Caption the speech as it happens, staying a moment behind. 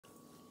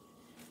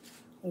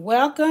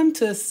Welcome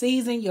to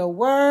Season Your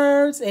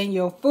Words and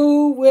Your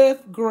Food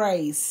with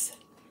Grace.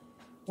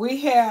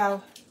 We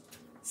have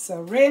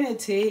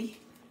Cyrenity.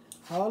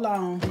 Hold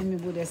on. Let me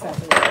move this out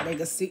the way. They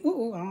can see.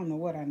 Ooh, I don't know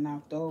what I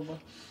knocked over.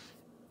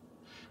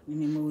 Let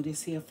me move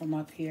this here from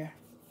up here.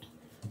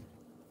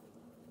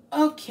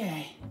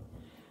 Okay.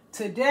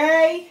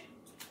 Today,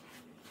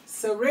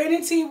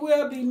 Cyrenity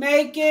will be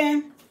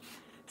making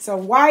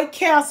some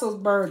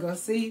Whitecastle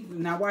burgers. See,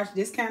 now watch,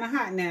 this kind of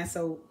hot now,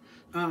 so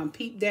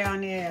peep down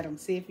there at them.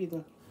 See if you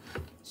can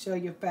show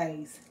your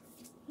face.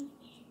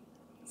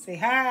 Say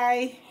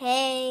hi.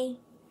 Hey.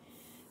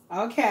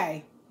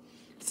 Okay.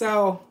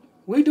 So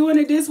we doing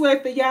it this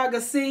way for y'all to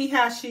see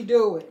how she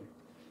do it.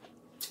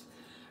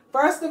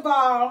 First of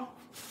all,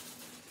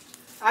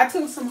 I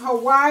took some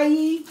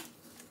Hawaii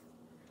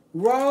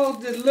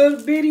rolls, the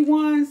little bitty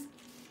ones,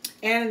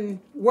 and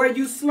where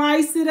you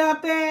slice it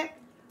up at,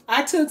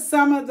 I took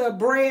some of the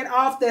bread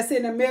off that's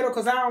in the middle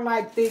because I don't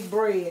like thick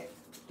bread.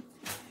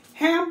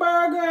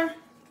 Hamburger,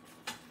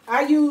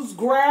 I use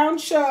ground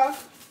chuck.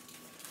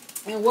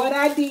 And what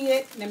I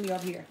did, let me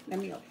up here.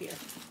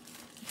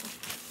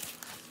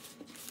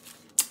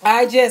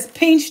 I just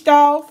pinched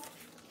off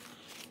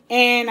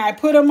and I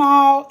put them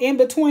all in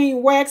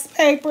between wax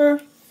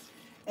paper.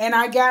 And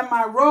I got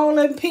my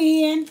rolling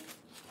pin.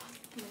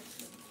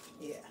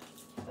 Yeah.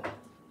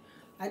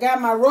 I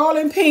got my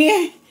rolling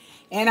pin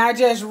and I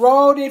just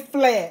rolled it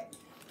flat.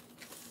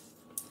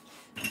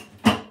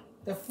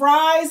 The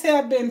fries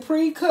have been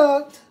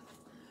pre-cooked,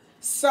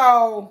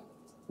 so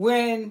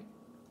when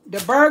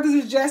the burgers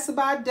is just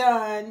about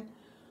done,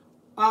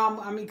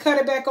 cut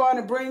it back on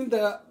and bring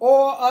the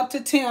oil up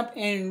to temp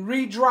and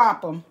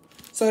re-drop them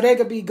so they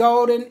could be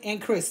golden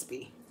and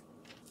crispy.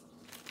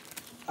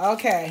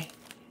 Okay,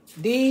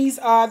 these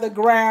are the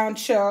ground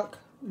chuck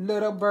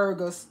little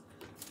burgers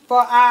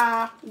for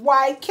our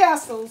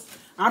Whitecastles.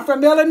 I'm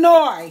from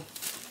Illinois.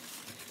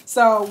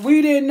 So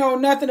we didn't know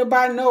nothing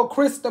about no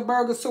Crystal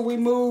burgers till we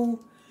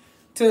moved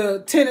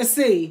to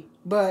Tennessee.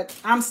 But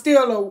I'm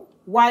still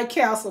a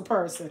Whitecastle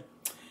person.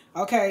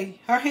 Okay,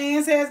 her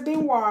hands has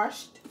been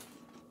washed.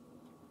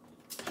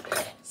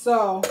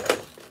 So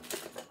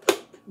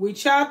we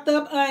chopped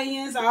up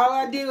onions. All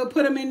I did was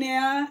put them in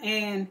there.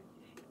 And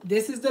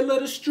this is the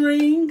little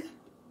string.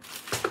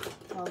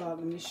 Hold on,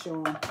 let me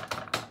show them.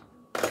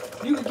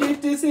 You can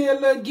get this here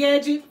little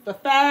gadget for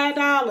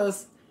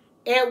 $5.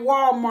 At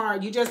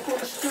Walmart, you just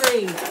put a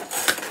string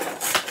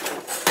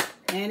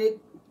and it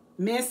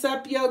mess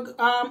up your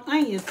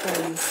onions for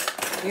you.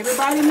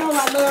 Everybody know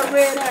I love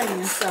red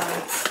onions, so.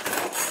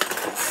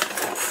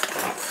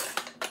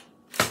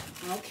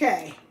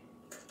 Okay.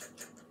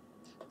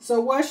 So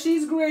what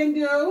she's going to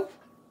do,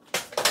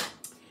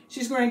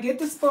 she's going to get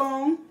the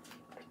spoon.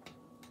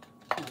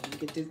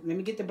 Let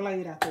me get the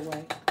blade out the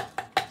way.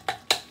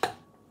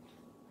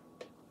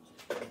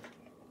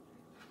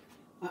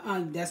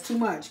 That's too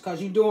much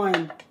because you're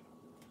doing,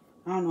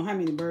 I don't know how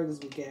many burgers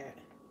we got.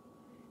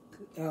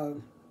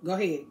 Go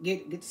ahead.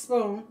 Get the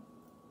spoon.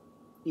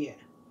 Yeah.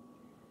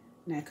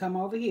 Now come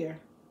over here.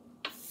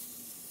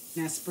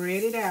 Now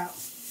spread it out.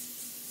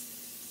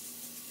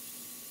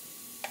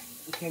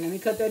 Okay, let me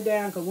cut that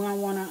down because we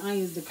don't want our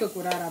onions to cook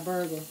without our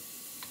burger.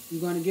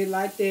 You're going to get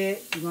like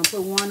that. You're going to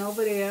put one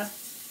over there.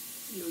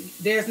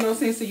 There's no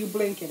sense of you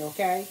blinking,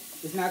 okay?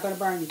 It's not going to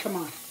burn you. Come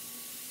on.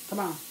 Come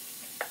on.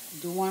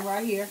 Do one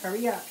right here.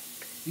 Hurry up.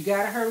 You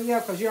got to hurry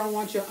up because you don't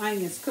want your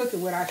onions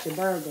cooking without your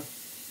burger.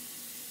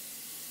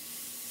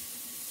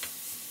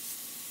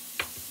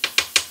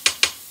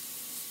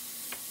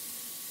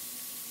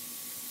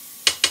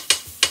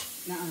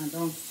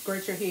 Don't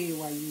scratch your head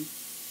while you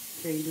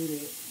can't do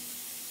that.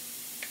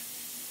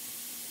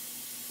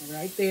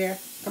 Right there.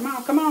 Come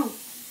on, come on.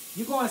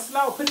 You're going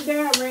slow. Put it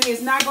down, Rennie.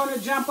 It's not going to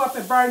jump up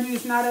and burn you.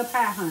 It's not up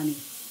high, honey.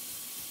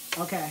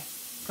 Okay.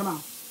 Come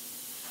on.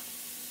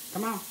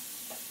 Come on.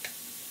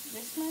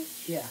 This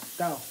much? Yeah,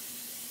 go.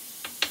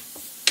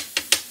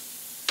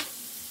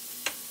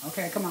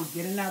 Okay, come on.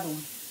 Get another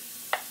one.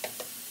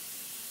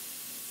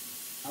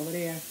 Over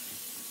there.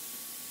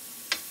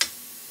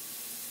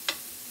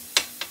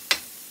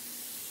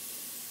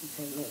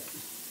 Okay, look.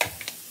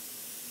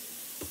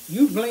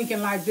 You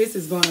blinking like this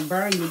is going to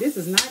burn you. This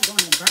is not going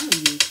to burn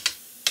you.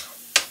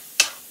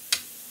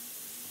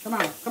 Come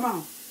on, come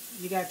on.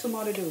 You got 2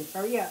 more to do.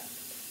 Hurry up.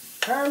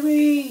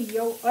 Hurry.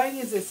 Your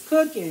onions is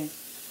cooking.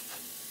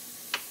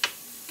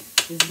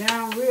 It's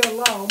down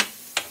real low.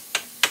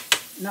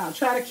 Now,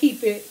 try to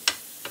keep it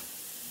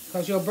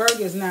because your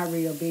burger is not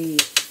real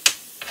big.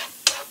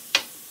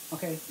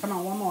 Okay, come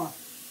on, one more.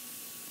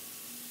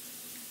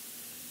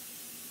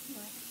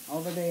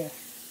 Over there.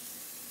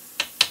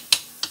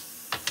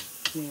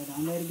 Yeah,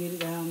 don't let it get it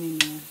down in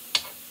there.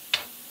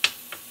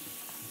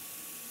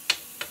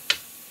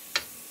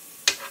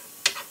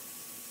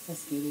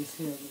 Let's get this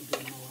here a little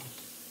bit more.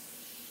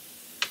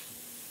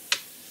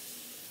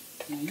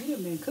 Now, you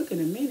done been cooking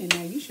a minute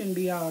now. You shouldn't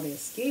be all that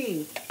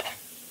scared.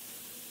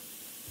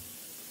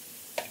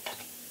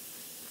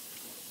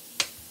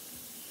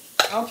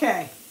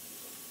 Okay.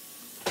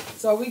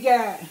 So we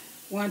got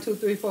 1, 2,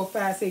 3, 4,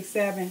 5, 6,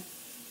 7.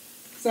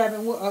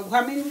 7.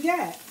 How many we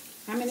got?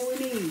 How many we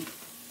need?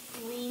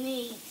 We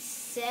need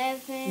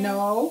 7.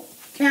 No.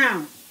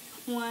 Count.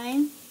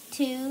 1,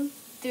 2,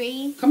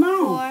 3, Come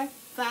on.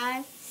 4,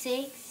 5,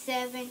 6,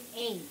 7,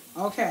 8.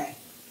 Okay.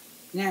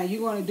 Now you're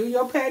going to do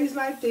your patties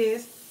like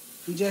this.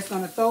 You're just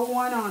going to throw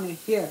one on it.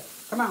 Here.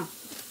 Come on.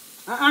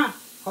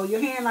 Hold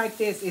your hand like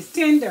this. It's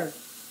tender.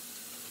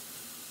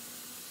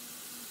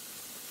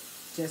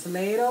 Just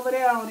lay it over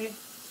there on it.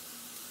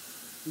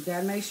 You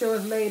got to make sure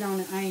it's laid on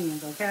the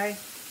onions, okay?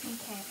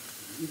 Okay.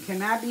 You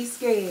cannot be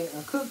scared.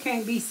 A cook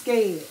can't be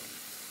scared.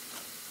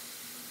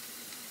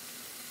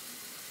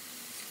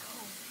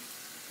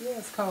 Yeah,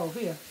 it's cold.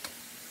 Here.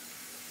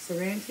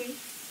 Cyrenity.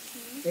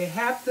 They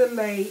have to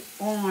lay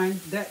on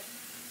the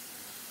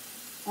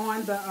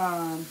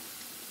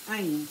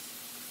onion.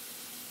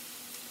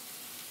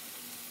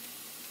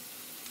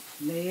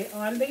 Lay it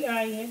on the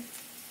onion.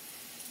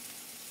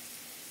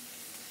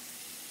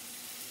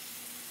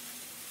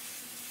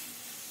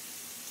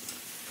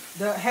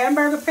 The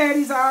hamburger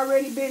patties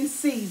already been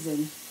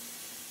seasoned.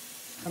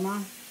 Come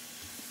on.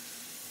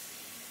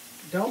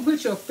 Don't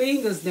put your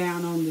fingers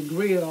down on the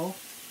grill.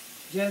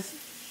 Just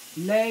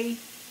lay.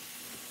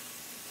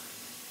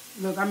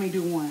 Look, I'm going to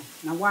do one.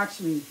 Now watch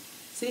me.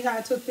 See how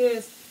I took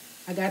this?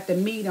 I got the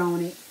meat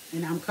on it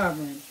and I'm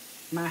covering.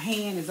 My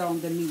hand is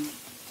on the meat.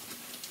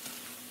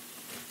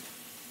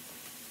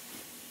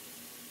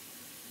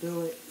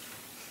 Do it.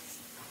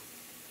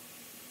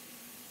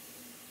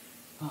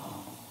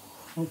 Oh.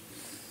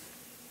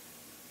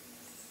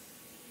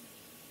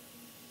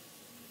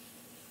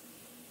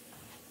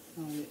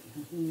 Oh,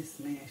 let me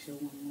smash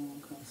it one more,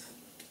 cause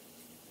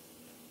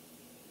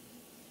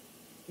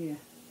here.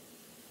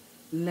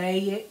 Lay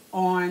it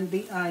on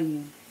the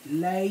onion.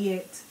 Lay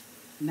it,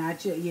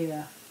 not your,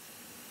 yeah.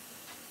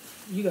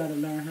 You gotta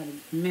learn how to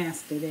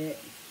master that.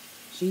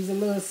 She's a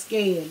little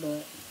scared,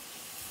 but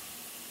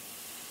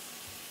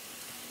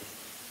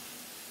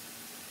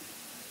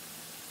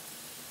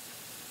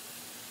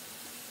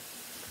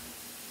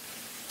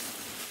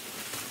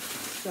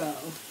so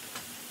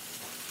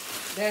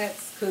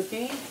that's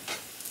cooking.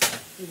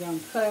 We're gonna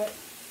cut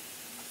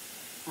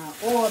our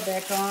oil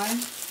back on.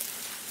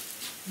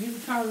 You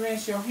can come and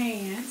rinse your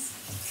hands.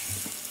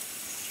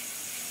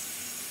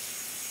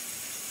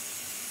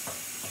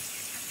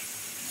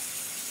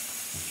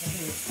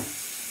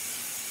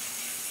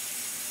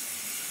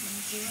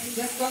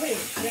 Just go ahead.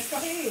 Just go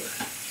ahead.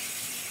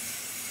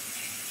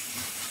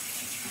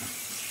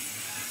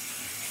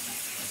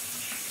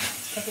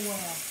 Cut the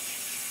water off.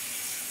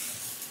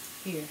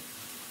 Here.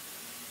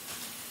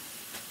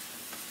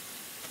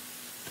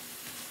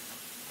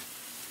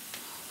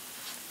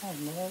 Oh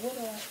Lord, what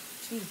up?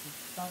 Jesus,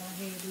 thought I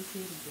had this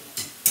here together.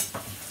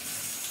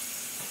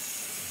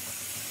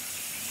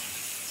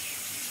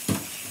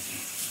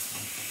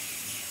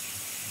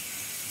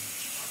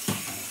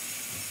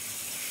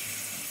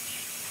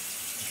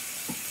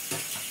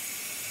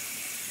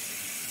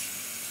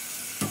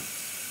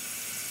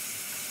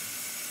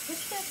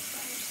 What's that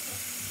brown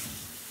stuff?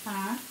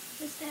 Huh?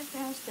 What's that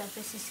brown stuff?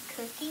 Is this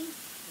cooking?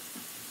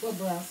 What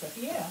brown stuff?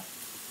 Yeah.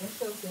 That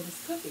shows that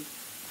it's cooking.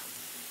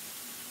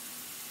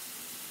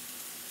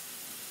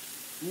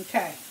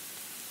 Okay.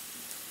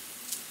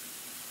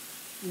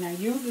 Now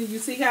usually you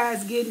see how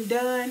it's getting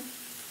done?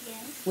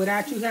 Yes.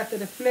 Without you having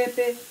to flip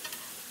it.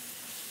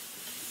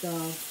 So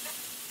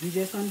you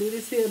just gonna do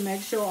this here.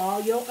 Make sure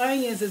all your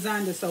onions is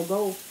under. So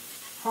go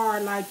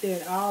hard like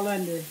that, all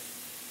under.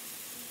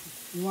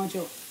 You want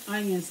your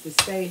onions to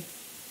stay.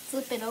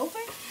 Flip it over?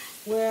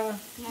 Well,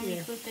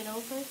 Yeah. Flip it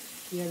over?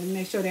 Yeah, to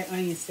make sure that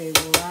onion stay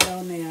right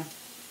on there.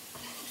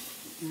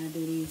 And I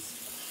do these.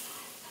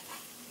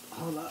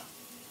 Hold up.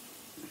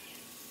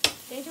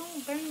 They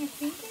don't burn your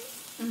fingers?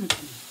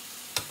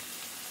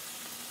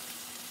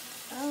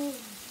 Oh,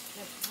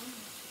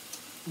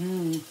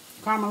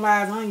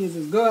 Caramelized onions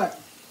is good.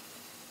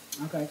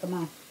 Okay, come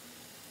on.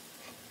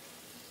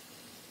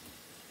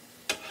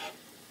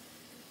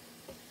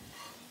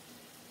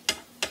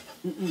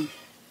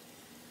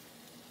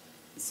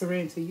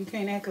 Cyrenity, you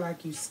can't act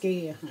like you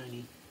scared,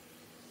 honey.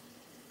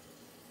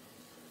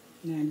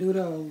 Now do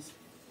those.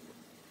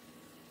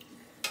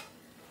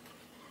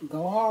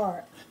 Go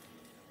hard.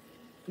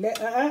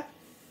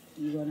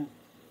 You're gonna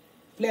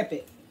flip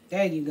it.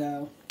 There you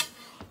go.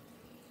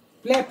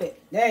 Flip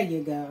it. There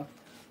you go.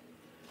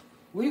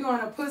 We're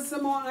gonna put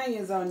some more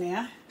onions on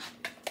there,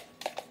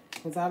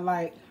 because I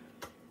like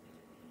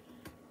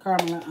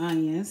caramel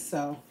onions.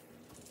 So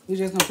we're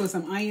just gonna put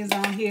some onions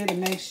on here to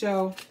make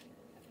sure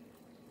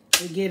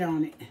we get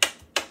on it.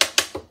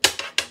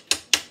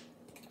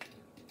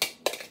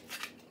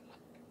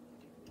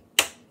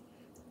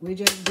 We're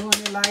just doing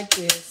it like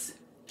this.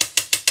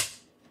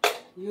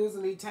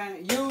 Usually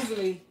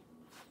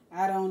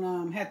I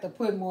don't have to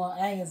put more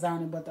onions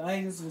on it, but the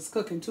onions was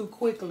cooking too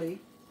quickly.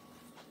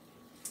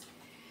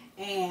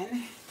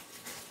 And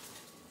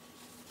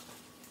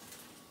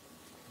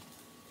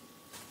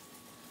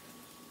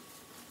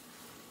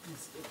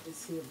let's get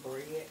this here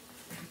bread.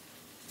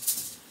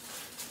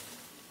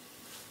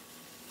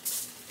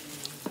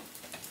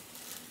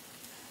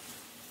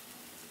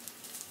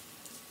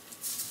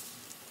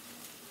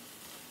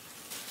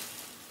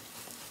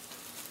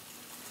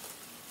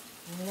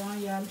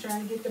 I'm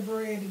trying to get the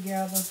bread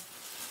together.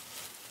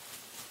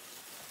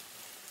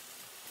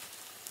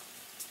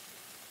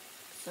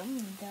 Some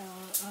of the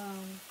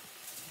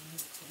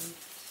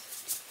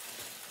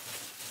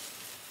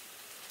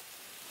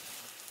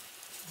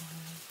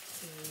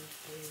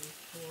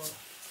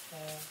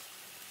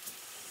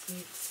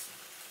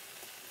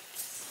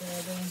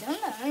 7, some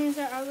of the onions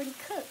are already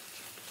cooked.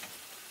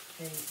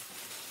 8.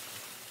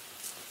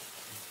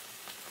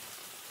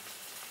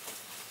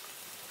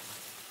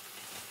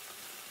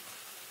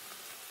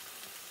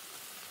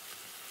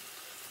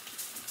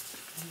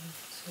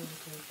 Two,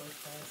 three, four,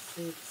 five,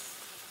 6,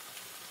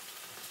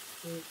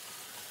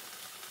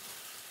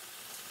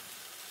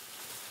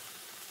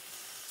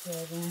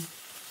 7,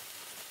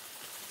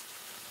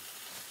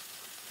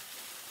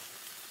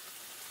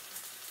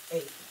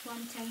 8.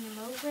 Want to turn them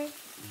over?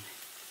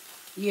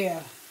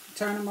 Yeah,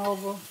 turn them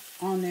over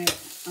on that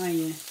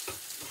onion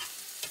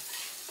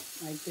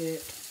like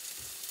that.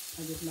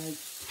 I just like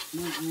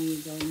my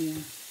onions on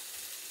there.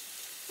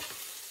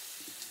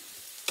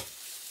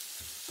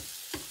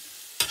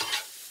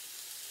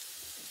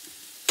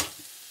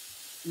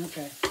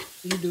 Okay,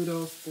 you do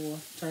those 4.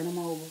 Turn them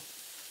over.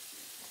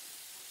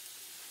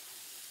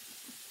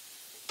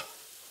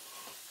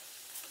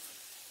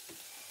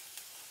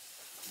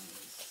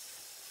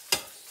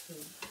 2,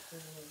 4,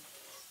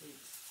 6,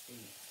 8.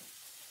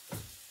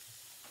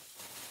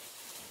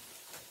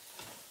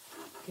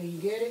 Can you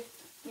get it?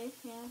 Yes,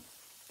 ma'am.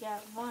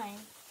 Got one.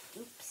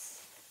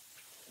 Oops.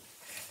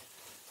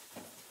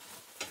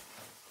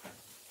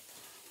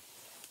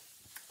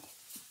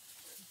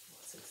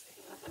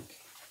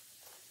 Okay.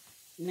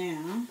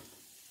 Now,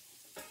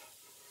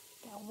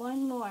 Got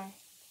one more.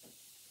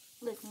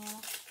 Look,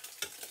 Mama.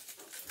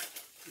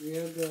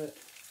 real good.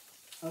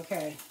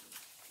 Okay.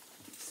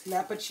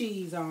 Slap a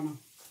cheese on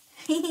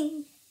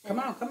them. Come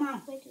on, come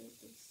on. What is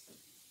this?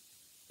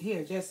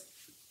 Here, just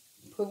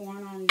put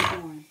one on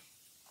your one.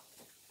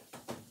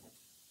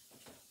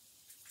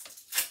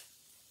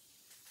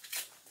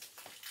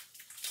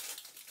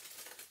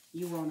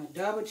 You want a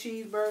double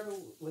cheeseburger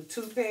with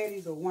 2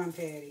 patties or 1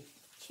 patty?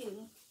 2.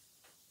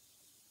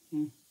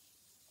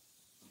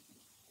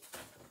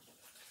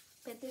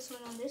 Put this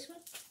one on this one?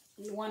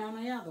 One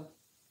on the other.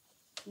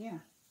 Yeah.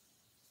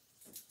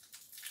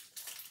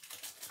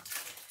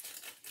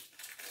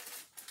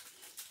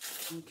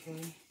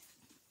 Okay.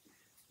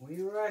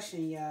 We're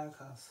rushing, y'all,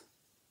 because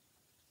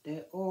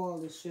that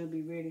oil should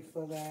be ready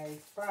for the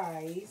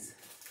fries.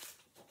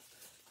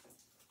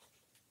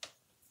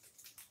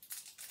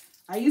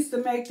 I used to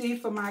make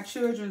these for my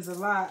children a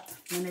lot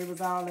when they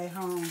was all at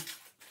home.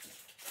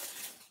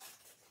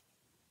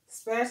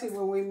 Especially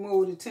when we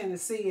moved to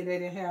Tennessee and they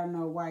didn't have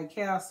no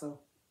Whitecastle.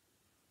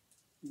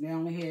 They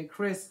only had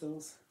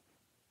Crystals.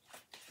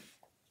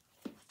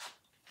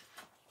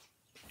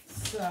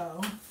 So,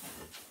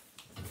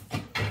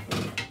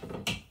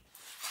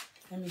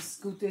 let me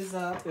scoot this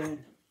up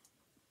and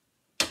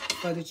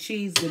for the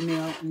cheese to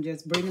melt and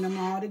just bringing them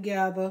all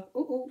together. Ooh,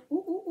 ooh, ooh,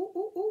 ooh, ooh,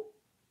 ooh, ooh.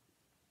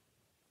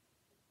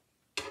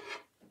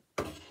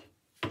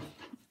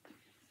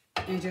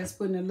 And just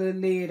putting a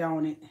little lid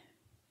on it.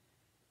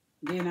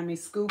 Then let me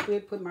scoop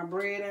it, put my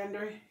bread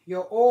under it.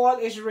 Your oil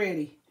is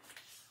ready.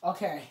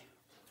 Okay.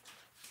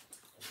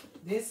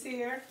 This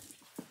here,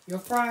 your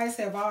fries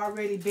have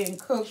already been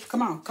cooked.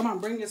 Come on, come on,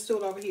 bring your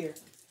stool over here.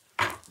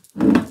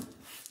 Come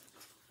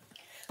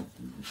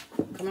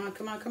on,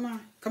 come on, come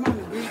on. Come on,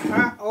 the grease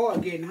hot. Oh,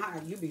 getting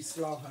hot. You be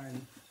slow,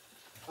 honey.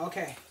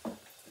 Okay.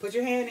 Put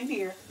your hand in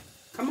here.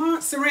 Come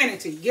on,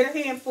 Cyrenity. Get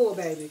a handful,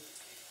 baby.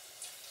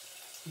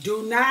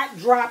 Do not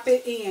drop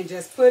it in.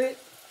 Just put it.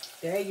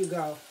 There you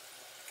go.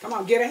 Come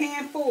on, get a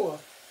handful.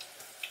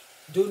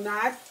 Do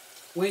not.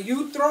 When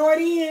you throw it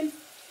in,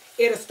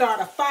 it'll start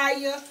a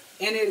fire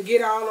and it'll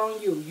get all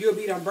on you. You'll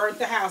be done burnt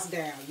the house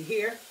down. You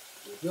hear?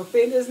 Your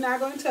finger's not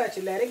going to touch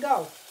it. Let it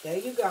go. There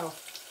you go.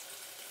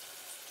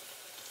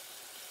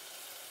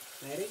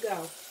 Let it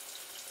go.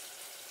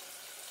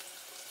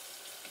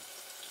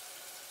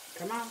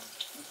 Come on.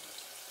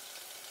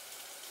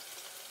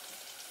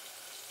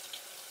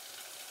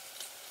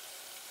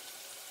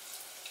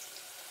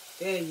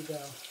 There you go.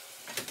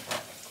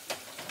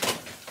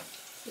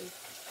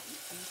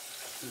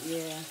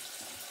 Yeah.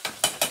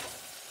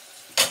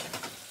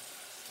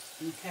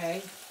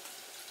 Okay.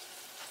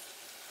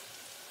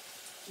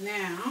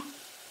 Now,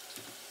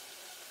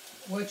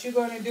 what you're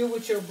going to do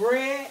with your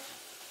bread,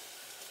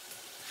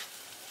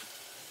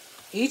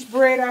 each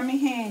bread I'm going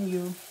to hand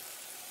you,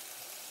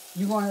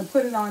 you're going to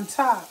put it on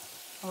top.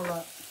 Hold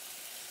up.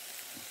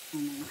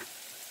 Let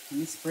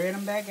me spread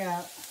them back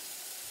out.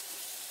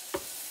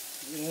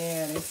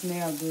 Yeah, they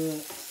smell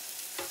good.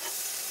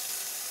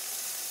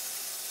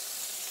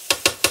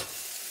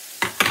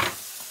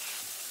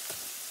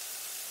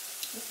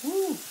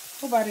 Ooh,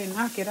 hope I didn't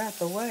knock it out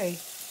the way.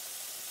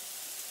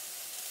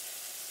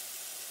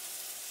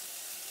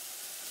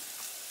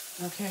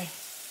 Okay.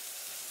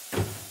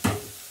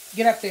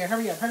 Get up there.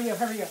 Hurry up, hurry up,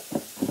 hurry up.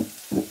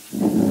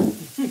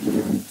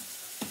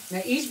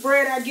 Now, each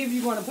bread I give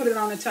you, you're going to put it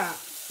on the top.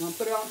 I'm going to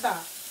put it on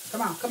top.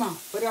 Come on, come on.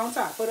 Put it on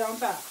top. Put it on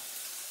top.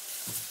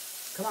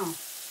 Come on.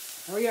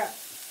 Hurry up.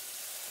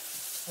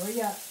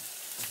 Hurry up.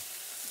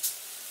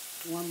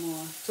 One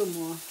more. Two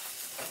more.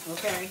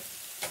 Okay.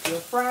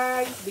 Your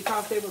fries,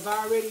 because they was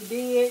already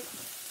dead,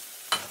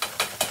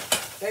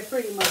 they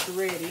pretty much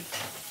ready.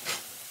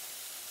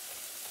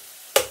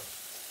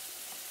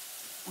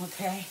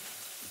 Okay.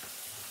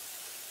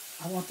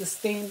 I want to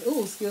steam.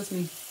 Ooh, excuse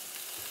me.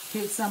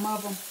 Hit some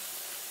of them.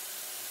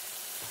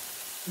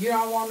 You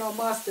don't want no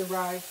mustard,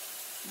 right?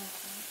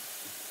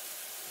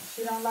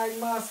 She don't like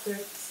mustard,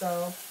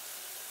 so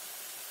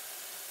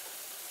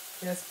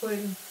just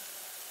putting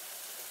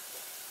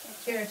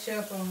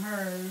ketchup on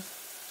hers.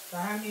 So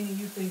how many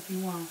you think you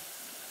want?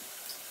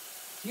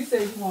 You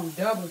said you want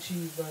double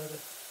cheeseburger.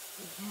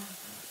 Yeah.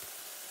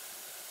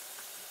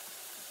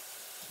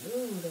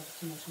 Ooh, that's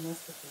too much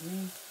mustard for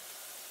me.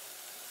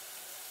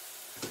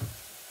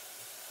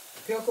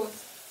 Pickles.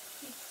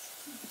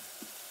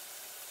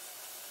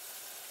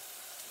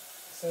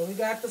 So we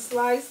got the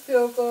sliced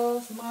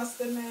pickles,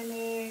 mustard,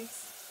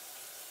 mayonnaise,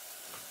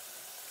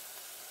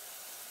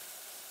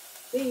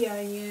 the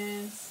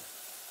onions.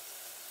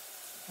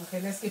 Okay,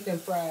 let's get them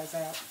fries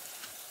out.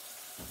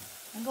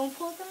 I'm gonna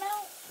pull them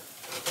out.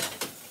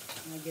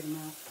 I'll get them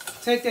out.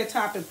 Take that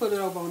top and put it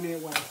over on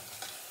that way,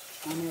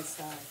 on that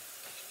side.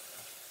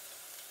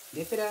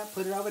 Lift it up,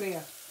 put it over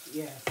there.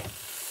 Yeah.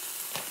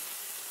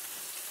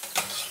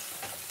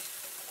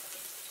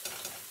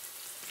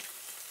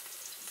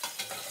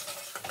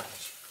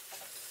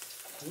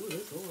 Ooh,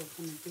 this oil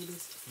coming through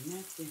this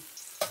nasty.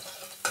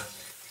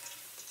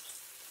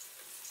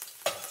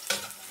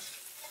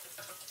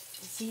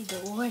 See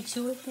the orange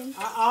with them?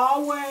 I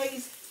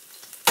always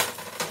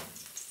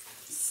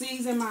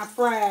season my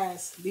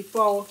fries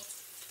before.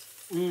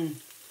 You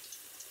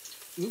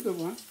good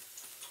one.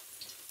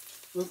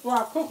 Before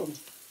I cook them.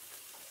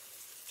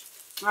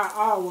 I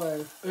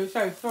always. It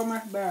tastes so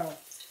much better.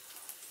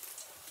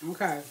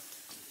 Okay.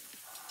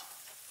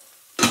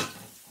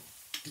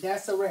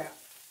 That's a wrap.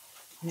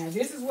 Now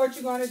this is what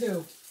you're going to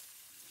do.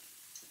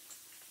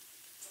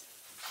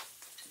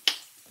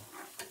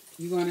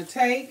 You're going to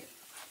take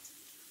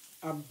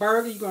a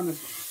burger. You're going to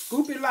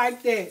scoop it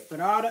like that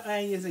with all the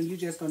onions, and you're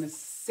just going to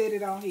sit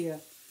it on here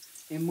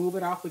and move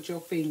it off with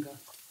your finger.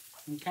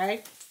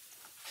 Okay?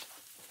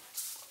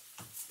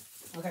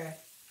 Okay.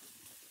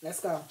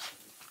 Let's go.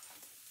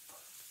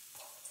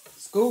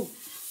 Scoop.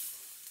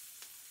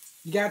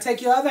 You got to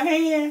take your other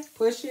hand.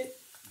 Push it.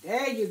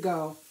 There you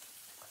go.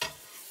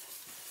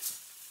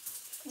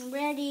 I'm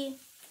ready.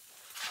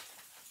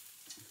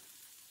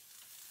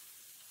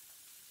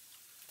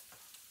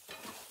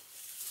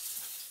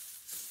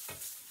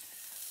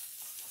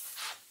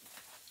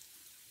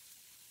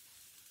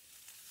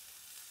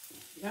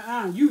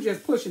 You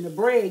just pushing the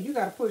bread. You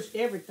got to push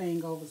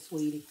everything over,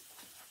 sweetie.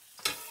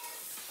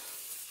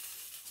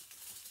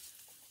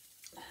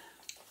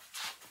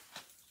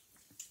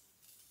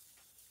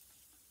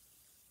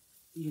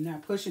 You're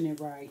not pushing it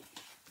right.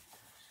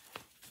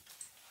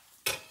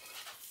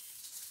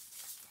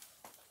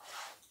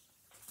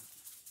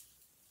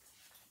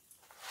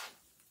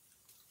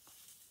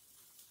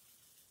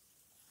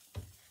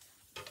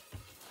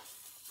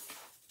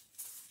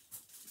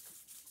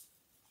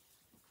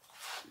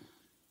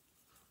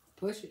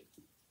 Push it.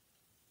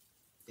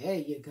 There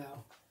you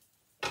go.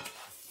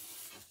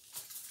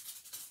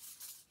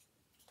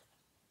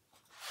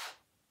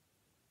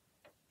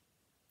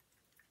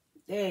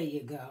 There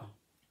you go.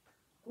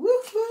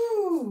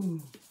 Woohoo!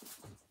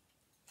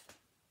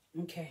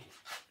 Okay.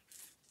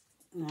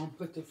 I'm gonna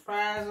put the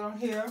fries on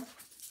here.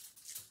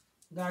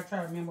 Gotta try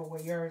to remember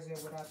where yours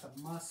is without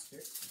the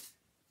mustard.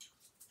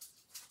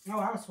 No,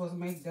 I was supposed to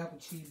make double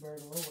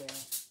cheeseburger. Oh well.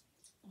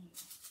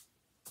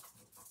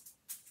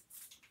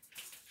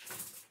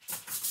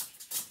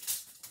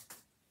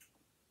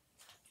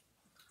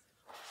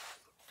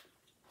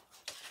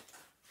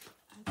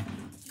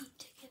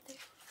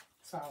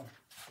 So,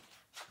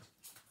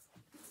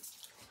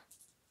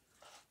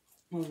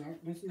 move that.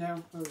 Let's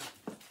now move it.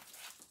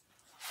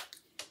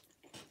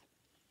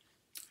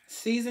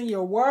 Season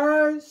your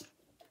words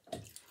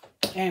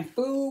and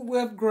food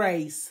with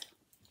grace.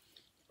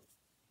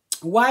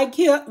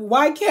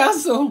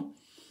 Whitecastle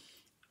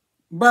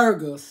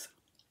burgers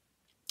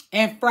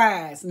and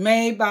fries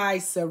made by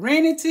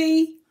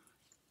Cyrenity,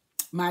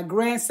 my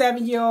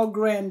 7-year-old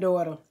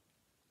granddaughter.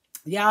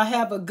 Y'all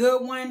have a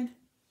good one.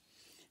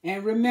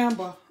 And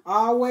remember,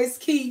 always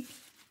keep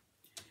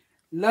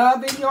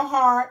love in your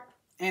heart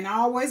and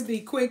always be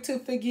quick to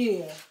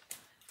forgive.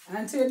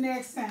 Until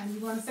next time,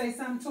 you want to say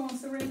something to him,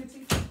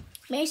 Cyrenity?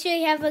 Make sure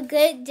you have a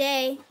good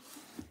day.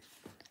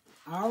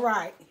 All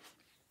right.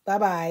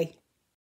 Bye-bye.